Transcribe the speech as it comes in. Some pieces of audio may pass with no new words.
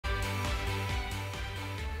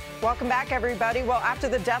Welcome back, everybody. Well, after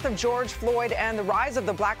the death of George Floyd and the rise of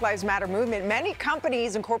the Black Lives Matter movement, many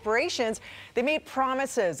companies and corporations, they made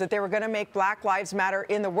promises that they were going to make Black Lives Matter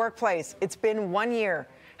in the workplace. It's been 1 year.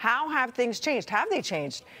 How have things changed? Have they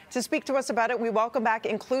changed? To speak to us about it, we welcome back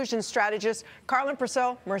Inclusion Strategist Karlyn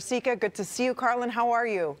Percil-Mercieca. Good to see you, Karlyn. How are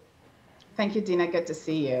you? Thank you, Dina. Good to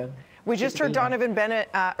see you. We just heard Donovan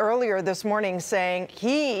Bennett earlier this morning saying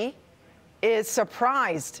he is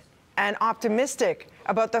surprised and optimistic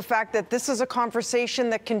about the fact that this is a conversation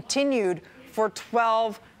that continued for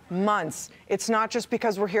 12 months. It's not just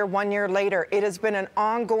because we're here 1 year later. It has been an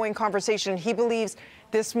ongoing conversation. He believes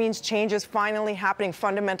this means change is finally happening,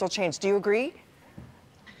 fundamental change. Do you agree?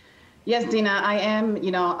 Yes, Dina, I am,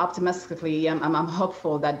 optimistically, I'm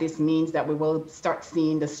hopeful that this means that we will start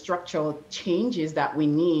seeing the structural changes that we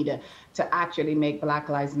need to actually make Black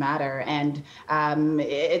Lives Matter. And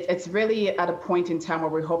it's really at a point in time where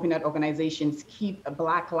we're hoping that organizations keep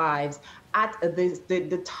Black lives at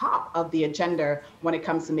the top of the agenda when it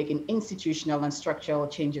comes to making institutional and structural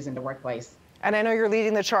changes in the workplace. And I know you're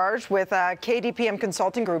leading the charge with KDPM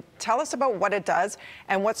Consulting Group. Tell us about what it does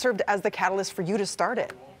and what served as the catalyst for you to start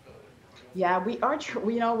it. Yeah, we are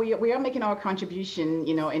making our contribution,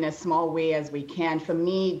 in a small way as we can. For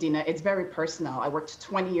me, Dina, it's very personal. I worked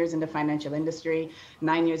 20 years in the financial industry,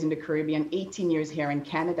 9 years in the Caribbean, 18 years here in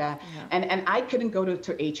Canada. Yeah. And I couldn't go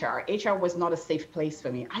to HR. HR was not a safe place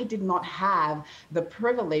for me. I did not have the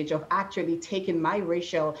privilege of actually taking my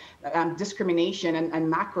racial discrimination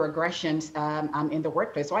and macroaggressions in the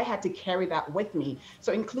workplace. So I had to carry that with me.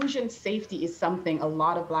 So inclusion safety is something a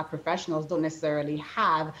lot of Black professionals don't necessarily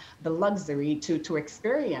have the luxury to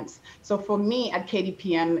experience. So for me at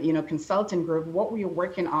KDPM, Consulting Group, what we are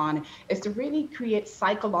working on is to really create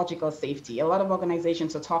psychological safety. A lot of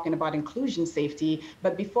organizations are talking about inclusion safety,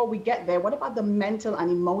 but before we get there, what about the mental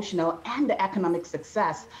and emotional and the economic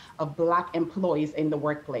success of Black employees in the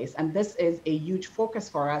workplace? And this is a huge focus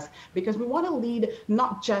for us because we want to lead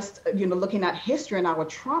not just, looking at history and our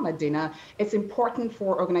trauma, Dina. It's important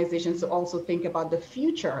for organizations to also think about the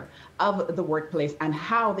future of the workplace and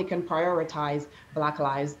how they can prioritize Black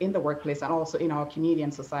lives in the workplace and also in our community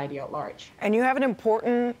and society at large. And you have an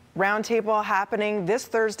important roundtable happening this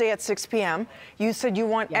Thursday at 6 p.m. You said you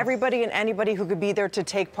want everybody and anybody who could be there to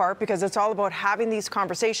take part because it's all about having these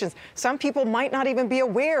conversations. Some people might not even be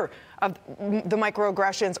aware of the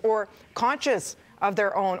microaggressions or conscious of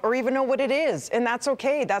their own or even know what it is. And that's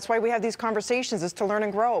okay. That's why we have these conversations, is to learn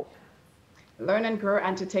and grow. Learn and grow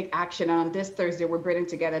and to take action. And on this Thursday, we're bringing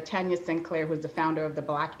together Tanya Sinclair, who's the founder of the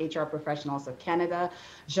Black HR Professionals of Canada,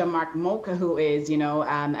 Jean-Marc Mocha, who is,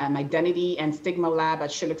 an identity and stigma lab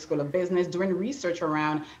at Schulich School of Business, doing research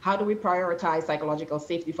around how do we prioritize psychological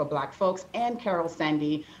safety for Black folks, and Carol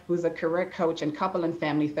Sandy, who's a career coach and couple and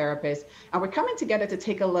family therapist. And we're coming together to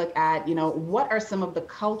take a look at, what are some of the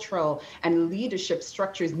cultural and leadership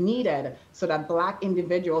structures needed so that Black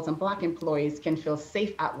individuals and Black employees can feel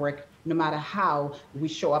safe at work, no matter how we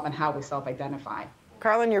show up and how we self-identify.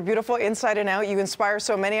 Karlyn, you're beautiful inside and out. You inspire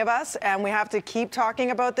so many of us, and we have to keep talking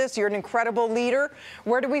about this. You're an incredible leader.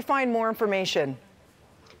 Where do we find more information?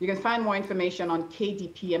 You can find more information on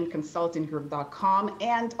kdpmconsultinggroup.com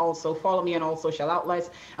and also follow me on all social outlets.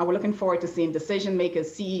 And we're looking forward to seeing decision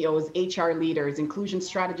makers, CEOs, HR leaders, inclusion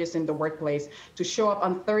strategists in the workplace to show up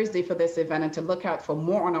on Thursday for this event and to look out for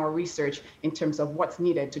more on our research in terms of what's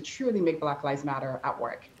needed to truly make Black Lives Matter at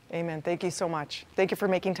work. Amen. Thank you so much. Thank you for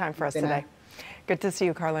making time for us today. Good to see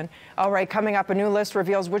you, Karlyn. All right, coming up, a new list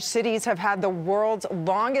reveals which cities have had the world's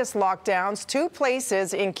longest lockdowns. 2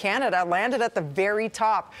 places in Canada landed at the very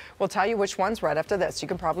top. We'll tell you which ones right after this. You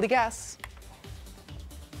can probably guess.